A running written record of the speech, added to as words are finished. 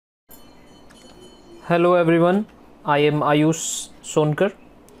Hello everyone, I am Ayush Sonkar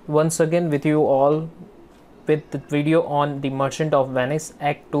once again with you all with the video on The Merchant of Venice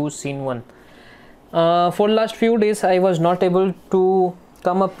Act 2 Scene 1. For last few days I was not able to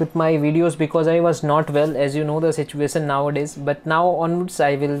come up with my videos because I was not well, as you know the situation nowadays, but now onwards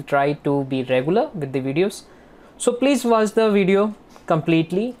I will try to be regular with the videos. So please watch the video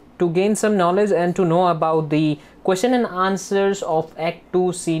completely to gain some knowledge and to know about the question and answers of Act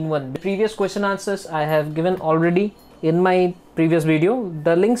 2 Scene 1. The previous question answers I have given already in my previous video.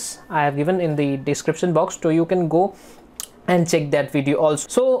 The links I have given in the description box, so you can go and check that video also.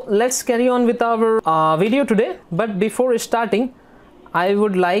 So let's carry on with our video today. But before starting, I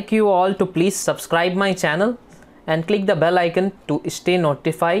would like you all to please subscribe my channel and click the bell icon to stay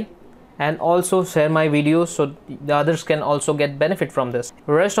notified, and also share my videos so the others can also get benefit from this.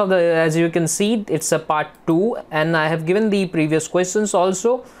 Rest of the, as you can see, it's a part 2, and I have given the previous questions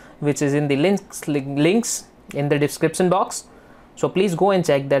also, which is in the links in the description box. So please go and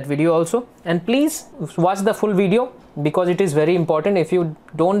check that video also, and please watch the full video because it is very important. If you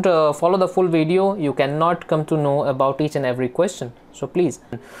don't follow the full video, you cannot come to know about each and every question. So please.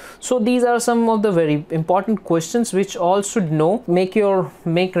 So these are some of the very important questions which all should know. Make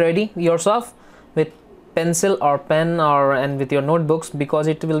ready yourself with pencil or pen and with your notebooks, because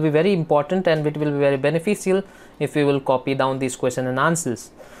it will be very important and it will be very beneficial if you will copy down these question and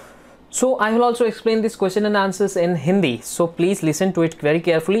answers. So I will also explain this question and answers in Hindi, so please listen to it very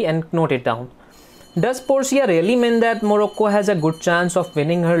carefully and note it down. Does Portia really mean that Morocco has a good chance of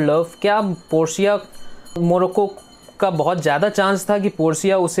winning her love? क्या Portia Morocco का बहुत ज़्यादा chance था कि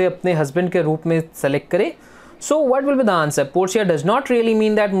Portia उसे अपने husband के रूप में सेलेक्ट करे? So what will be the answer? Portia does not really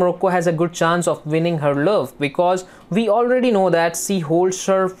mean that Morocco has a good chance of winning her love, because we already know that she holds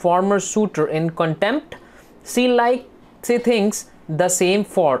her former suitor in contempt. She thinks the same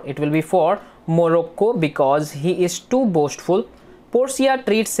for Morocco because he is too boastful. Portia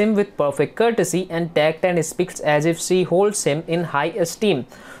treats him with perfect courtesy and tact and speaks as if she holds him in high esteem.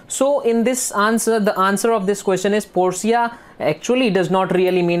 So in this answer, the answer of this question is Portia actually does not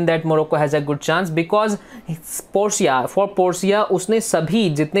really mean that Morocco has a good chance, because for Portia उसने सभी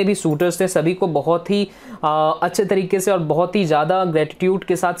जितने भी suitors थे सभी को बहुत ही अच्छे तरीके से और बहुत ही ज़्यादा ग्रेटिट्यूड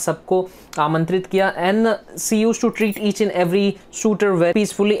के साथ सबको आमंत्रित किया, and she used to treat each and every suitor very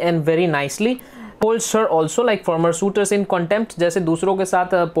peacefully and very nicely. Holds her also like former suitors in contempt. जैसे दूसरों के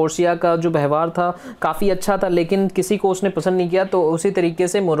साथ पोर्शिया का जो व्यवहार था काफ़ी अच्छा था, लेकिन किसी को उसने पसंद नहीं किया, तो उसी तरीके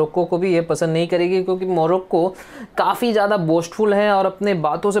से मोरक्को को भी ये पसंद नहीं करेगी, क्योंकि मोरक्को काफ़ी ज़्यादा बोस्टफुल है और अपने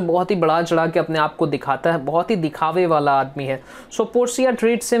बातों से बहुत ही बढ़ा चढ़ा के अपने आप को दिखाता है, बहुत ही दिखावे वाला आदमी है. सो Portia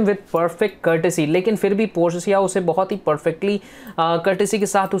treats him with perfect courtesy, लेकिन फिर भी पोर्शिया उसे बहुत ही परफेक्टली कर्टेसी के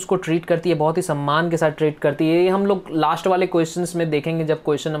साथ उसको ट्रीट करती है, बहुत ही सम्मान के साथ ट्रीट करती है. ये हम लोग लास्ट वाले क्वेश्चन में देखेंगे जब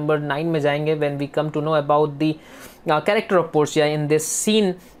क्वेश्चन नंबर 9 में जाएंगे, when we come to know about the character of Portia in this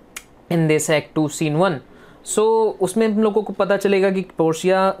scene, in this Act 2 Scene 1. So उसमें हम लोगों को पता चलेगा कि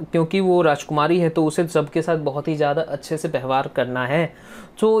पोर्शिया क्योंकि वो राजकुमारी है तो उसे सबके साथ बहुत ही ज़्यादा अच्छे से व्यवहार करना है.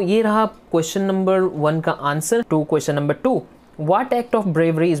 तो ये रहा क्वेश्चन नंबर 1 का answer to question number 2. What act of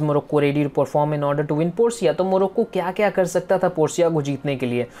bravery is Morocco ready to perform in order to win Portia? तो मोरक्को क्या क्या कर सकता था पोर्शिया को जीतने के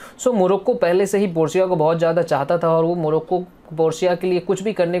लिए? सो मोरक्को पहले से ही पोर्शिया को बहुत ज़्यादा चाहता था और वो मोरक्को पोर्शिया के लिए कुछ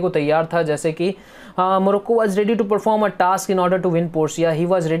भी करने को तैयार था. जैसे कि Morocco was ready to perform a task in order to win Portia. He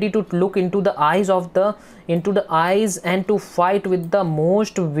was ready to look into the eyes and to fight with the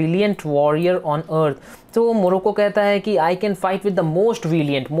most valiant warrior on earth. तो मोरक्को कहता है कि I can fight with the most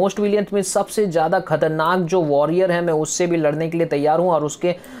विलियंट में सबसे ज़्यादा खतरनाक जो warrior है, मैं उससे भी लड़ने के लिए तैयार हूँ और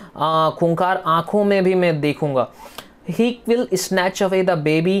उसके खूंखार आँखों में भी मैं देखूँगा. He will snatch away the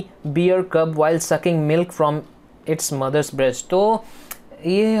baby bear cub while sucking milk from its mother's breast. तो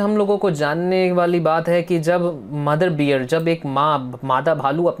ये हम लोगों को जानने वाली बात है कि जब मदर बियर, जब एक मादा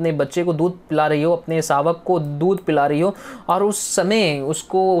भालू अपने बच्चे को दूध पिला रही हो, अपने शावक को दूध पिला रही हो, और उस समय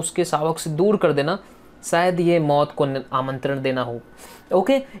उसको उसके शावक से दूर कर देना, शायद ये मौत को आमंत्रण देना हो.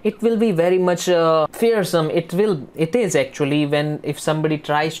 Okay, it will be very much fearsome. It is actually when if somebody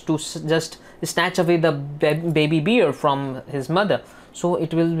tries to just snatch away the baby bear from his mother. So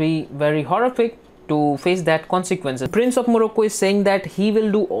it will be very horrific to face that consequences. Prince of Morocco is saying that he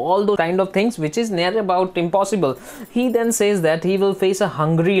will do all those kind of things which is near about impossible. He then says that he will face a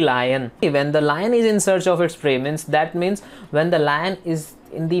hungry lion. When the lion is in search of its prey, that means when the lion is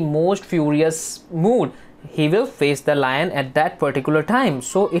in the most furious mood, he will face the lion at that particular time.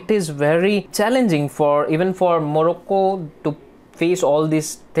 So it is very challenging even for Morocco to face all these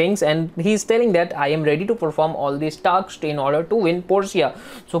things, and he is telling that I am ready to perform all these tasks in order to win Portia.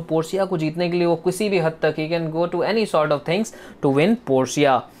 So Portia को जीतने के लिए वो किसी भी हद तक he can go to any sort of things to win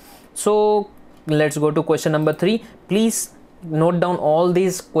Portia. So let's go to question number 3. Please note down all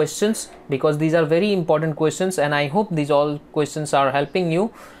these questions because these are very important questions, and I hope these all questions are helping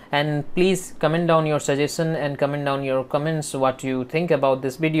you. And please comment down your suggestion and comment down your comments what you think about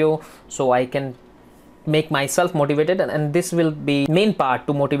this video, so I can make myself motivated, and this will be main part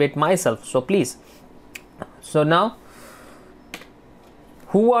to motivate myself. So please. So now,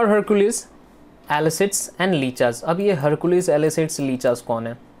 who are Hercules, Alcides and Lichas? अब ये Hercules, Alcides, Lichas कौन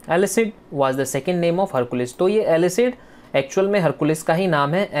है? Alcide was the second name of Hercules. तो ये Alcide actual में Hercules का ही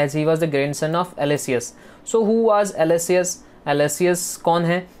नाम है, as he was the grandson of एलेसियस. So who was एलेसियस? एलेसियस कौन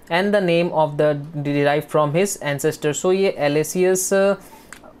है? And the name of the derive from his ancestor. सो ये एलेसियस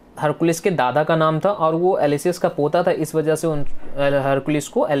हरकुलिस के दादा का नाम था और वो एलेसियस का पोता था, इस वजह से उन हरकुलिस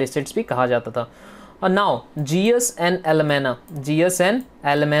को एलेसिड्स भी कहा जाता था. और now Jesus and एलमेना. Jesus and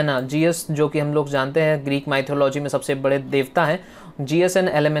एलमेना. Jesus जो कि हम लोग जानते हैं ग्रीक माइथोलॉजी में सबसे बड़े देवता हैं. जियस एंड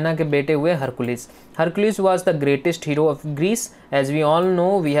एलमेना के बेटे हुए Hercules. Hercules was the greatest hero of Greece. As we all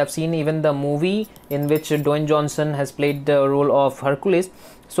know, we have seen even the movie in which Dwayne Johnson has played the role of Hercules.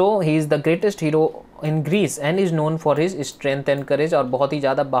 So he is the greatest hero in Greece and is known for his strength and courage. और बहुत ही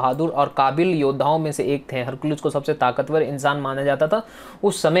ज़्यादा बहादुर और काबिल योद्धाओं में से एक थे. हरकुलिस को सबसे ताकतवर इंसान माना जाता था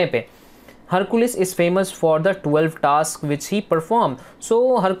उस समय पे. Hercules is famous for the 12 task which he perform.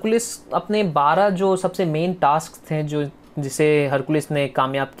 So Hercules अपने 12 जो सबसे मेन टास्क थे जो जिसे हरकुलिस ने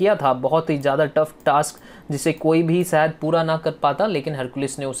कामयाब किया था, बहुत ही ज़्यादा टफ टास्क जिसे कोई भी शायद पूरा ना कर पाता, लेकिन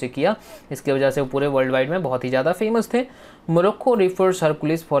हरकुलिस ने उसे किया. इसकी वजह से वो पूरे वर्ल्ड वाइड में बहुत ही ज़्यादा फेमस थे. Morocco refers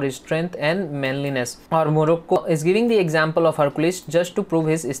Hercules for his strength and manliness. और Morocco is giving the example of Hercules just to prove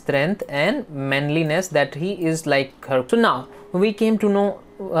his strength and manliness that he is like her. So now we came to know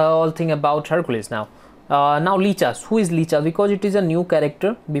all thing about Hercules now. Now Lichas. Who is Licha? Because it is a new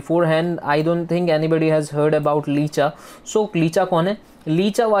character. Beforehand, I don't think anybody has heard about Licha. So Licha कौन है?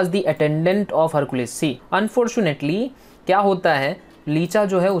 Licha was the attendant of Hercules. See, unfortunately, क्या होता है? लीचा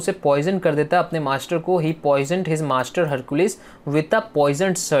जो है उसे poison कर देता है अपने मास्टर को. ही poisoned his master Hercules with a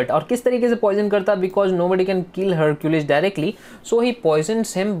poisoned shirt. और किस तरीके से पॉइजन करता है? Because nobody can kill Hercules directly, so he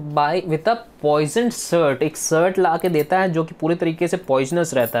poisons him by with a poisoned shirt. एक सर्ट ला के देता है जो कि पूरी तरीके से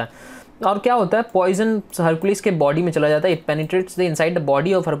पॉइजनस रहता है. और क्या होता है? पॉइजन हरकुलिस के बॉडी में चला जाता है. It penetrates the inside the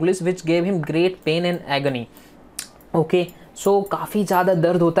body of Hercules which gave him great pen and agony. Okay, सो काफ़ी ज़्यादा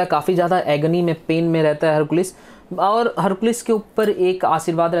दर्द होता है, काफ़ी ज़्यादा एगनी में, पेन में रहता है हरकुलिस. और हरकुलिस के ऊपर एक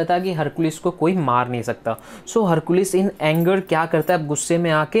आशीर्वाद रहता है कि हरकुलिस को कोई मार नहीं सकता. सो हरकुलिस इन एंगर क्या करता है? गुस्से में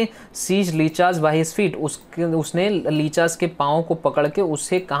आके सीज लीचास बाय हिज फीट. उसने लीचास के पाँव को पकड़ के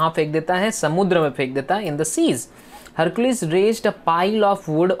उसे कहाँ फेंक देता है? समुद्र में फेंक देता है, in the seize. Hercules raised a pile of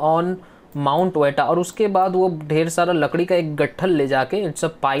would on mount ओएटा. और उसके बाद वो ढेर सारा लकड़ी का एक गट्ठल ले जाके, it's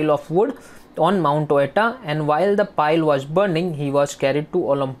a pile of would on Mount Oeta, and while the pile was burning he was carried to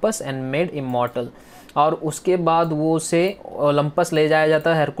Olympus and made immortal. और उसके बाद वो उसे ओलंपस ले जाया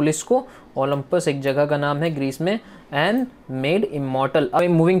जाता है हरकुलिस को. ओलंपस एक जगह का नाम है ग्रीस में. and made immortal.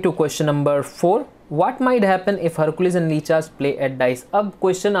 Moving to question number 4. What might happen if Hercules and Lichas play at dice? अब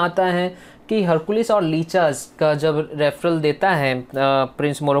क्वेश्चन आता है कि हरकुलिस और लीचास का जब रेफरल देता है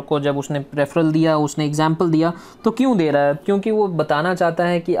प्रिंस मोरक्को, जब उसने रेफरल दिया, उसने एग्जाम्पल दिया, तो क्यों दे रहा है? क्योंकि वो बताना चाहता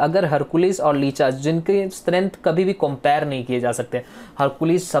है कि अगर हरकुलिस और लीचास, जिनके स्ट्रेंथ कभी भी कंपेयर नहीं किए जा सकते,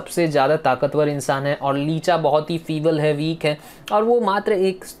 हरकुलिस सबसे ज़्यादा ताकतवर इंसान है और लीचा बहुत ही फीबल है, वीक है, और वो मात्र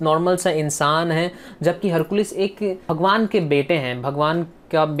एक नॉर्मल सा इंसान है, जबकि हरकुलिस एक भगवान के बेटे हैं, भगवान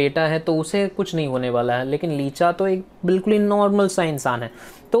का बेटा है, तो उसे कुछ नहीं होने वाला है. लेकिन लीचा तो एक बिल्कुल ही नॉर्मल सा इंसान है.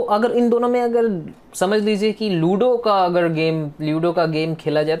 तो अगर इन दोनों में, अगर समझ लीजिए कि लूडो का गेम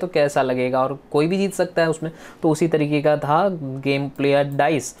खेला जाए तो कैसा लगेगा, और कोई भी जीत सकता है उसमें, तो उसी तरीके का था game play at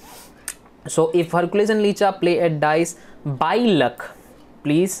dice. So if Hercules and Licha play at dice by luck,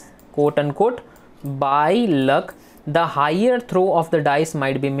 please quote unquote, by luck, the higher throw of the dice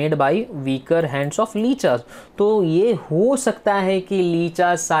might be made by weaker hands of लीचास. तो ये हो सकता है कि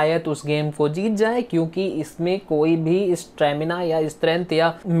लीचा शायद उस game को जीत जाए, क्योंकि इसमें कोई भी स्टेमिना या स्ट्रेंथ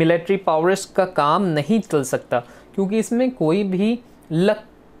या मिलिट्री पावर्स का काम नहीं चल सकता, क्योंकि इसमें कोई भी लक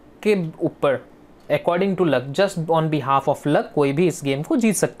के ऊपर, according to luck, just on behalf of luck, कोई भी इस गेम को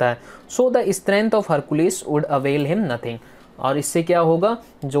जीत सकता है. So the strength of Hercules would avail him nothing. और इससे क्या होगा?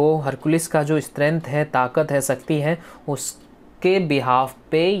 जो हरकुलिस का जो स्ट्रेंथ है, ताकत है, शक्ति है, उसके बिहाफ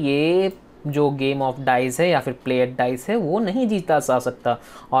पे ये जो गेम ऑफ डाइस है या फिर प्ले एट डाइस है, वो नहीं जीता जा सकता.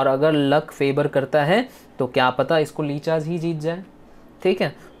 और अगर लक फेवर करता है तो क्या पता इसको लीचास ही जीत जाए. ठीक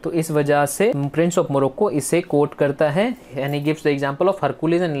है, तो इस वजह से प्रिंस ऑफ मोरक्को इसे कोट करता है, and he gives the example of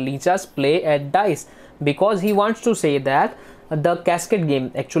Hercules and लीचास play at dice because he wants to say that the cascade game,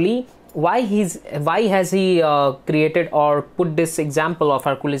 actually why has he created or put this example of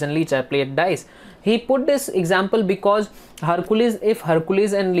Hercules and Lecha played dice? He put this example because if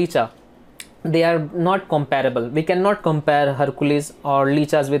Hercules and Lecha, they are not comparable. We cannot compare Hercules or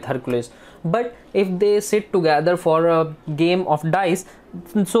Lichas with Hercules. But if they sit together for a game of dice,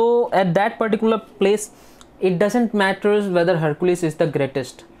 so at that particular place, it doesn't matter whether Hercules is the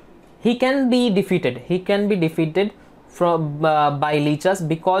greatest. He can be defeated. He can be defeated from by Lichas,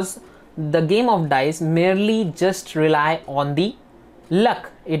 because the game of dice merely just rely on the luck.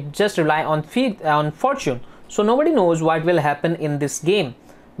 It just rely on fortune. So nobody knows what will happen in this game,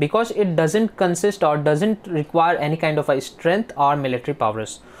 because it doesn't consist or doesn't require any kind of a strength or military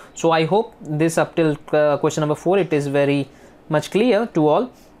powers. So I hope this up till question number 4 it is very much clear to all.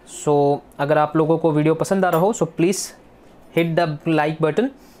 So अगर आप लोगों को video पसंद आ रहा हो, so please hit the like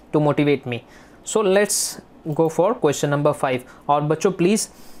button to motivate me. So let's go for question number 5. और बच्चों please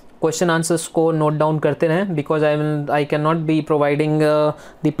question answers को नोट डाउन करते रहें, because I can not be providing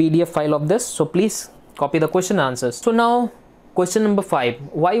the PDF file of this. So please copy the question answers. So now question number 5,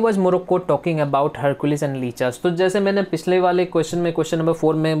 why was Morocco talking about Hercules and लीचास. तो जैसे मैंने पिछले वाले question में question number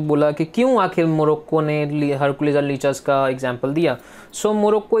 4 में बोला कि क्यों आखिर मोरक्को ने हरकुलिस और लीचास का एग्जाम्पल दिया. सो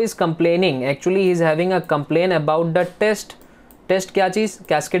Morocco is complaining, actually he is having a complain about the test क्या चीज़,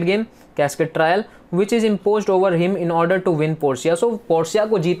 cascade game, cascade trial which is imposed over him in order to win Portia. So Portia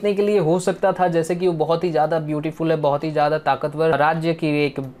को जीतने के लिए हो सकता था, जैसे कि वो बहुत ही ज़्यादा ब्यूटीफुल है, बहुत ही ज़्यादा ताकतवर राज्य की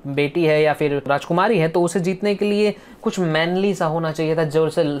एक बेटी है या फिर राजकुमारी है, तो उसे जीतने के लिए कुछ मैनली सा होना चाहिए था, जोर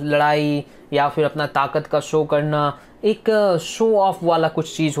से लड़ाई या फिर अपना ताकत का शो करना, एक शो ऑफ वाला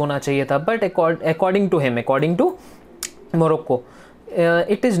कुछ चीज़ होना चाहिए था. But according to him, according to Morocco,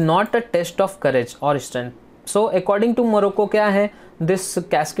 it is not a test of courage और strength. So according to Morocco क्या है, this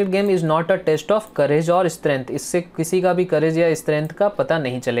cascade game is not a test of courage और स्ट्रेंथ. इससे किसी का भी करेज या स्ट्रेंथ का पता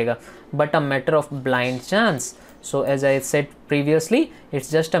नहीं चलेगा, but a matter of blind chance. So as I said previously, it's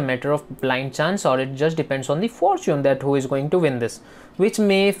just a matter of blind chance, or it just depends on the fortune that who is going to win this, which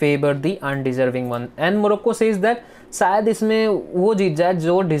may favor the undeserving one. And Morocco says that शायद इसमें वो जीत जाए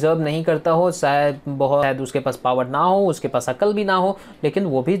जो deserve नहीं करता हो, शायद उसके पास पावर ना हो, उसके पास अकल भी ना हो, लेकिन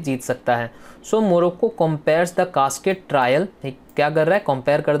वो भी जीत सकता है. सो Morocco compares the cascade trial, क्या कर रहा है,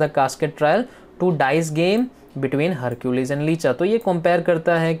 कंपेयर कर the cascade trial to dice game between Hercules and Licha. तो ये कंपेयर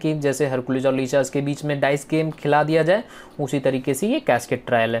करता है कि जैसे हरक्यूलिस और लीचा के बीच में डाइस गेम खिला दिया जाए, उसी तरीके से ये कैस्केड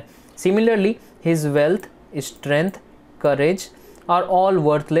ट्रायल है. Similarly his wealth, strength, courage are all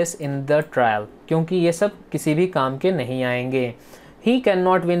worthless in the trial, क्योंकि ये सब किसी भी काम के नहीं आएंगे. He can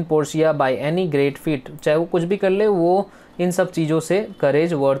not win Portia by any great feet, चाहे वो कुछ भी कर ले, वो इन सब चीज़ों से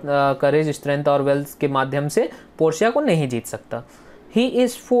करेज, स्ट्रेंथ और वेल्थ के माध्यम से पोर्शिया को नहीं जीत सकता. He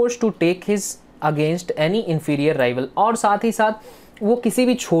is force to take his against any inferior rival, और साथ ही साथ वो किसी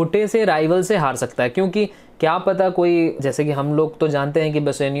भी छोटे से राइवल से हार सकता है, क्योंकि क्या पता कोई, जैसे कि हम लोग तो जानते हैं कि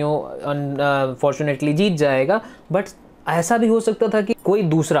बसेनियो फॉर्चुनेटली जीत जाएगा, बट ऐसा भी हो सकता था कि कोई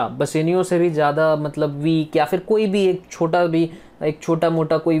दूसरा बसेनियो से भी ज़्यादा मतलब वीक, या फिर कोई भी एक छोटा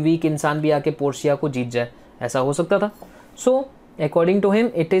मोटा कोई वीक इंसान भी आके पोर्शिया को जीत जाए, ऐसा हो सकता था. सो according to him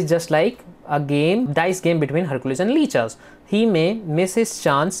it is just like a dice game between Hercules and Lichas. He may miss his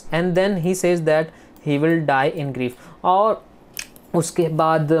chance and then he says that he will die in grief. और उसके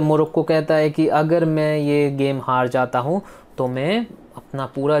बाद मोरक्को कहता है कि अगर मैं ये गेम हार जाता हूँ तो मैं अपना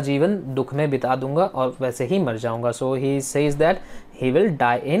पूरा जीवन दुख में बिता दूंगा और वैसे ही मर जाऊंगा. So he says that he will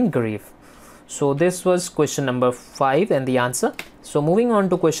die in grief. So this was question number 5 and the answer. So moving on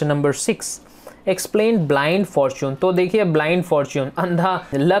to question number 6. Explain blind Fortune. तो देखिए ब्लाइंड फॉर्च्यून, अंधा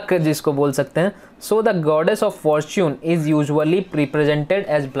लक जिसको बोल सकते हैं. So the goddess of Fortune is usually represented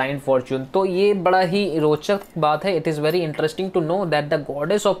as blind Fortune. तो ये बड़ा ही रोचक बात है. It is very interesting to know that the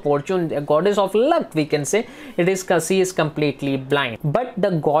goddess of Fortune, goddess of luck we can say, it is C is completely blind, but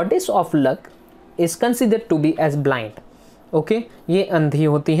the goddess of luck is considered to be as blind. Okay, ये अंधी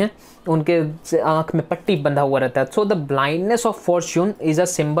होती हैं, उनके आँख में पट्टी बंधा हुआ रहता है. So the blindness of Fortune is a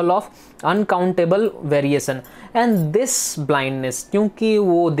symbol of uncountable variation. And this blindness, क्योंकि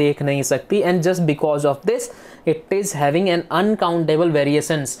वो देख नहीं सकती, and just because of this it is having an uncountable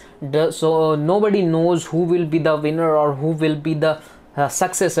variations. So nobody knows who will be the winner or who will be the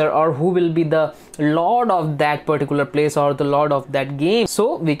successor or who will be the lord of that particular place or the lord of that game.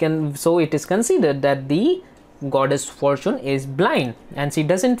 So it is considered that the goddess fortune is blind and she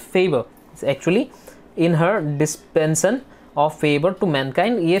doesn't favor, actually in her dispensation of favor to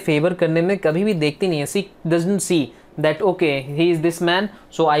mankind, ये favor करने में कभी भी देखती नहीं है. She doesn't see that okay, he is this man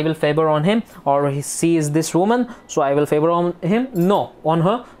so I will favor on him, or she is this woman so I will favor on him. No, on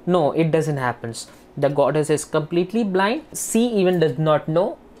her, no, it doesn't happen. The goddess is completely blind. She even does not know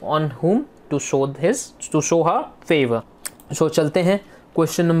on whom to show her favor. So चलते हैं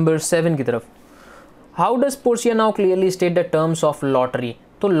question number 7 की तरफ. How does Portia now clearly state the terms of lottery.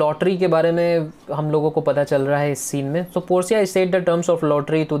 तो lottery के बारे में हम लोगों को पता चल रहा है इस सीन में. सो Portia state the terms of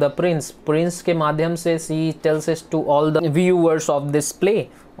lottery to the Prince के माध्यम से सी tales it to all the viewers of this play,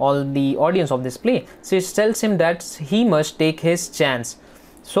 all the audience of this play. She tells him that he must take his chance.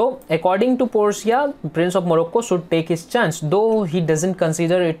 So according to Portia, Prince of Morocco should take his chance, though he doesn't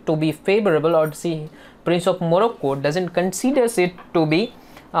consider it to be favorable, or see, Prince of Morocco doesn't considers it to be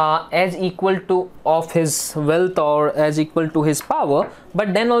as equal to of his wealth or as equal to his power,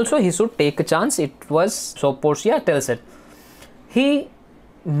 but then also he should take a chance. It was so Portia tells it. He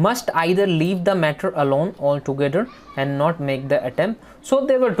must either leave the matter alone altogether and not make the attempt. So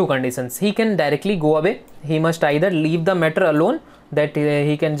there were two conditions. He can directly go away. He must either leave the matter alone, that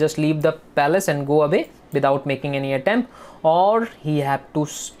he can just leave the palace and go away without making any attempt, or he have to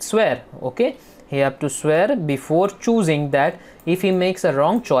swear. Okay, he have to swear before choosing that if he makes a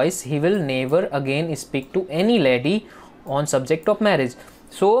wrong choice, he will never again speak to any lady on subject of marriage.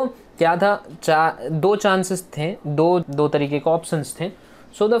 So क्या था, दो chances थे, दो तरीके के options थे.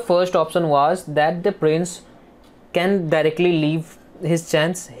 So the first option was that the prince can directly leave his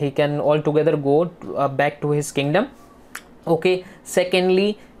chance. He can altogether go back to his kingdom. Okay.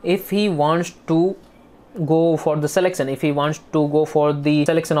 Secondly, if he wants to go for the selection, if he wants to go for the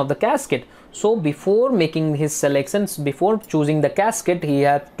selection of the casket, so before making his selections, before choosing the casket, he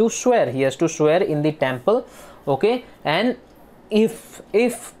has to swear. He has to swear in the temple. Okay. And if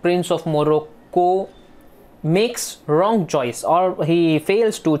Prince of Morocco makes wrong choice, or he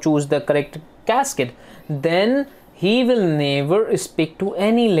fails to choose the correct casket, then he will never speak to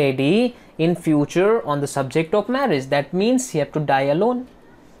any lady in future on the subject of marriage. That means he have to die alone.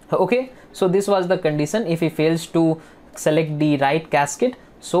 Okay, so this was the condition. If he fails to select the right casket,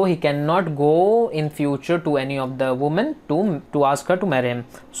 so he cannot go in future to any of the women to ask her to marry him.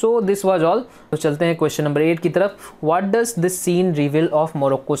 So this was all. तो चलते हैं question number 8 की तरफ. What does this scene reveal of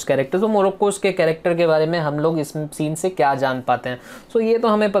Morocco's character? तो मोरक्कोस के character के बारे में हम लोग इस सीन से क्या जान पाते हैं. सो ये तो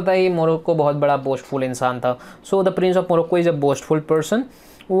हमें पता है, मोरक्को बहुत बड़ा बोस्टफुल इंसान था. So the Prince of Morocco is a boastful person.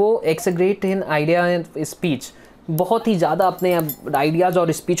 वो एक्सग्रेट इन आइडिया एंड स्पीच, बहुत ही ज़्यादा अपने आइडियाज़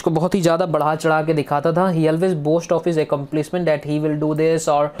और स्पीच को बहुत ही ज़्यादा बढ़ा चढ़ा के दिखाता था. ही always boast of his accomplishment that he will do this,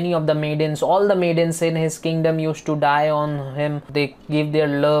 और any of the maidens, all the maidens in his kingdom used to die on him. They give their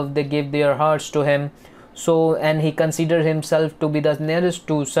love, they give their hearts to him. So and he considered himself to be the nearest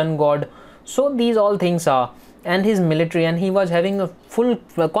to sun god. So these all things are, and his military, and he was having a full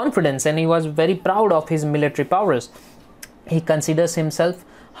confidence, and he was very proud of his military powers. He considers himself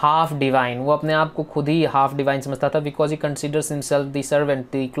half divine. वो अपने आप को खुद ही half divine समझता था, because he considers himself the servant,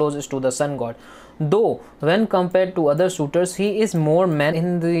 the closest to the sun god. Though when compared to other suitors, he is more man.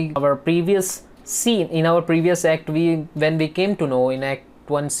 In our previous scene, in our previous act, when we came to know in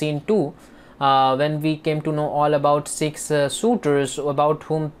act 1 scene 2, when we came to know all about 6 suitors about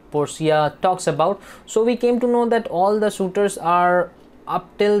whom Portia talks about, so we came to know that all the suitors are up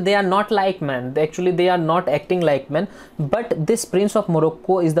till they are not like men. Actually they are not acting like men, but this Prince of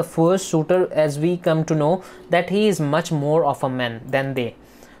Morocco is the first suitor, as we come to know that he is much more of a man than they.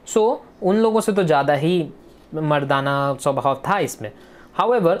 So उन लोगों से तो ज़्यादा ही मर्दाना स्वभाव था इसमें.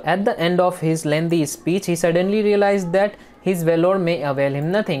 However, at the end of his lengthy speech, he suddenly realized that his valor may avail him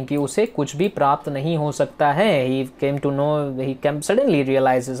nothing, कि उसे कुछ भी प्राप्त नहीं हो सकता है. He came to know, he suddenly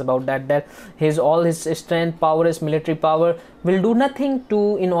realizes about that all his strength, power, his military power will do nothing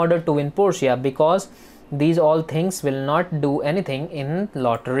in order to win Portia, because these all things will not do anything in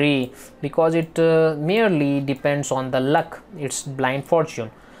lottery, because it merely depends on the luck. It's blind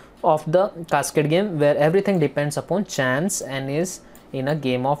fortune of the casket game, where everything depends upon chance and is in a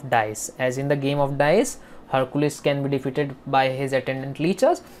game of dice. As in the game of dice, Hercules can be defeated by his attendant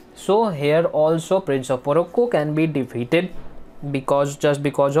leeches, so here also Prince of Morocco can be defeated just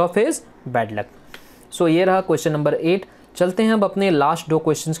because of his bad luck. So ये रहा question number 8. चलते हैं अब अपने last 2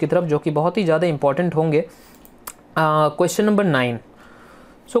 questions की तरफ, जो कि बहुत ही ज़्यादा इंपॉर्टेंट होंगे. Question number 9.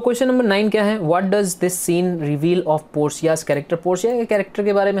 So question number 9 क्या है? What does this scene reveal of पोर्सियाज character? Portia के कैरेक्टर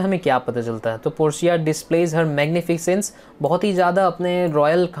के बारे में हमें क्या पता चलता है? तो पोर्सिया डिस्प्लेज हर मैग्निफिसेंस, बहुत ही ज़्यादा अपने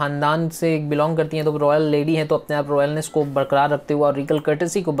रॉयल ख़ानदान से बिलोंग करती हैं, तो रॉयल लेडी हैं, तो अपने आप रॉयलनेस को बरकरार रखते हुए और रीगल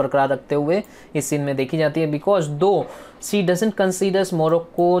कर्टेसी को बरकरार रखते हुए इस सीन में देखी जाती है. बिकॉज दो she doesn't considers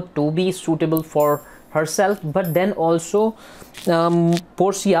Morocco to be suitable for herself, but then also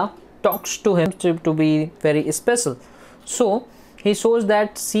Portia talks to him to be very special. So he shows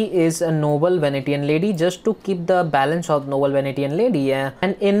that she is a noble Venetian lady, just to keep the balance of noble Venetian lady,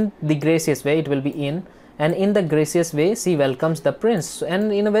 and in the gracious way it will be in, and in the gracious way she welcomes the prince,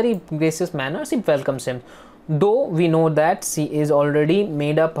 and in a very gracious manner she welcomes him, though we know that she is already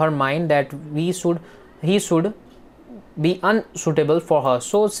made up her mind that he should be unsuitable for her.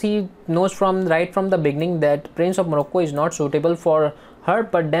 So she knows from right from the beginning that Prince of Morocco is not suitable for her,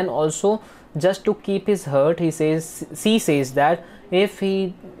 but then also just to keep his heart, she says that if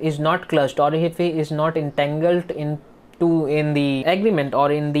he is not clutched, or if he is not entangled in the agreement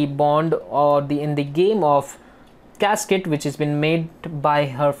or in the bond or in the game of casket which has been made by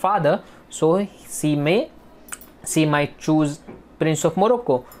her father, so she might choose Prince of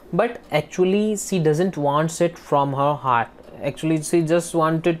Morocco. But actually she doesn't want it from her heart. Actually she just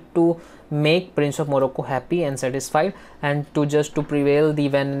wanted to make Prince of Morocco happy and satisfied, and to prevail the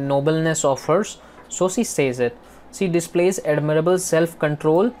nobleness of hers. So she says it. She displays admirable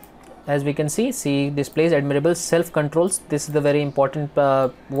self-control. As we can see, she displays admirable self-control. This is the very important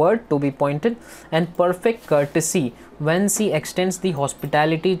word to be pointed. And perfect courtesy. When she extends the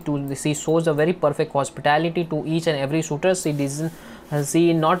hospitality she shows a very perfect hospitality to each and every suitor. She doesn't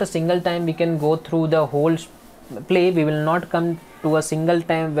see not a single time we can go through the whole play, we will not come to a single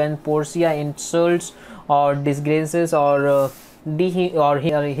time when Portia insults or disgraces or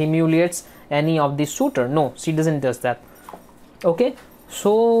humiliates any of the suitor. No, she doesn't does that. Okay,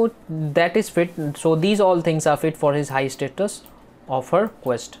 so that is fit. So these all things are fit for his high status of her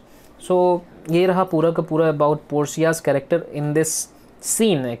quest. So ये रहा पूरा का पूरा about Portia's character in this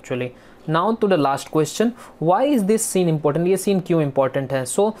scene actually. Now to the last question, why is this scene important? ये scene क्यों important है?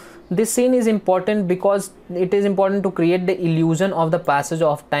 So this scene is important because it is important to create the illusion of the passage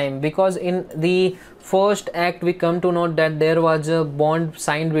of time, because in the first act we come to know that there was a bond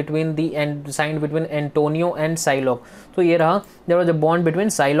signed between Antonio and Psylocke. So ये रहा, there was a bond between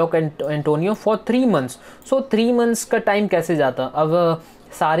Psylocke and Antonio for 3 months. So 3 months का time कैसे जाता? अब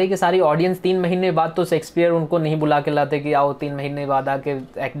सारे के सारी audience 3 महीने बाद तो शेक्सपियर उनको नहीं बुला के लाते कि आओ 3 महीने बाद आके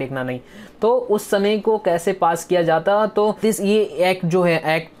एक्ट देखना, नहीं, तो उस समय को कैसे पास किया जाता? तो ये एक्ट जो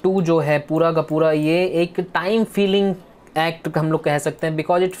है, एक्ट 2 जो है पूरा का पूरा, ये एक टाइम फीलिंग एक्ट हम लोग कह सकते हैं,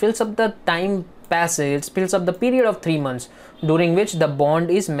 because it फिल्स up the time passage, it फिल्स up the period of 3 months during which the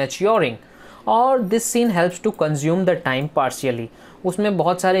bond is maturing, और this scene helps to consume the time partially. उसमें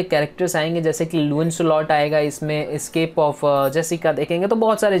बहुत सारे कैरेक्टर्स आएंगे, जैसे कि लुइनसलॉट आएगा इसमें, एस्केप ऑफ जेसिका देखेंगे, तो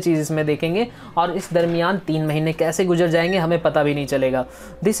बहुत सारे चीज़ इसमें देखेंगे, और इस दरमियान 3 महीने कैसे गुजर जाएंगे हमें पता भी नहीं चलेगा।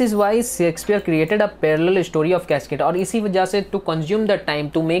 This is why Shakespeare created a parallel story of cascade, और इसी वजह से to consume the time,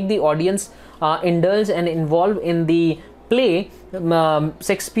 to make the audience indulge and involve in the play,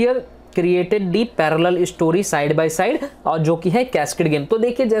 Shakespeare created the parallel story side by side, और जो कि है cascade game. तो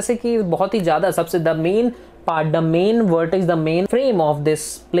देखिए जैसे कि बहुत ही ज़्यादा सबसे the main part, the main vertex, the main frame of this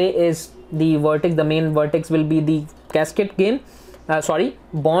play is the vertex, the main vertex will be the casket game,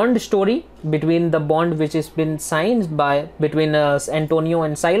 bond story between the bond which has been signed between Antonio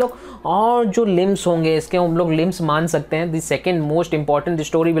and Psylocke, और जो limbs होंगे इसके हम लोग limbs मान सकते हैं। The second most important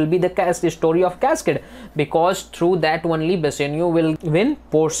story will be the story of Cascade, because through that only Bassanio will win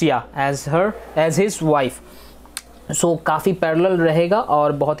Portia as his wife. So काफ़ी पैरेलल रहेगा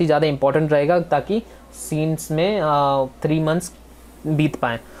और बहुत ही ज़्यादा इंपॉर्टेंट रहेगा, ताकि सीन्स में 3 months बीत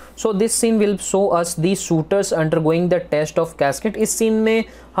पाएँ। So this scene will show us the shooters undergoing the test of casket. इस सीन में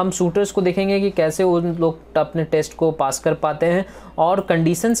हम शूटर्स को देखेंगे कि कैसे उन लोग अपने टेस्ट को पास कर पाते हैं, और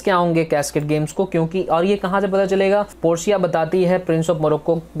कंडीशंस क्या होंगे कैस्केट गेम्स को, क्योंकि और ये कहाँ से पता चलेगा? पोर्शिया बताती है प्रिंस ऑफ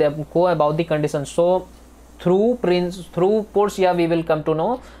मोरक्को को about the condition. So through Portia we will come to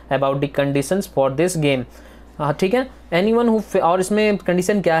know about the conditions for this game. हाँ ठीक है, एनीवन हु, और इसमें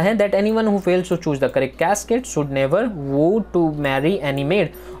कंडीशन क्या है? That anyone who fails to choose the correct casket should never Wu to marry any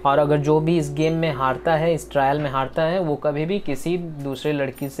made, और अगर जो भी इस गेम में हारता है, इस ट्रायल में हारता है, वो कभी भी किसी दूसरे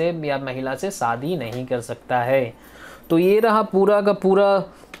लड़की से या महिला से शादी नहीं कर सकता है। तो ये रहा पूरा का पूरा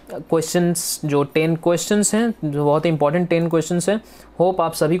क्वेश्चंस, जो 10 क्वेश्चंस हैं, जो बहुत इंपॉर्टेंट 10 क्वेश्चंस हैं। होप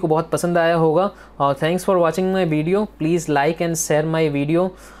आप सभी को बहुत पसंद आया होगा, और thanks for watching my video. Please like and share my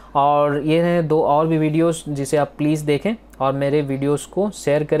video, और ये हैं 2 और भी वीडियोस जिसे आप प्लीज़ देखें, और मेरे वीडियोस को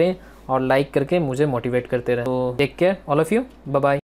शेयर करें और लाइक करके मुझे मोटिवेट करते रहें। तो take care all of you, bye bye.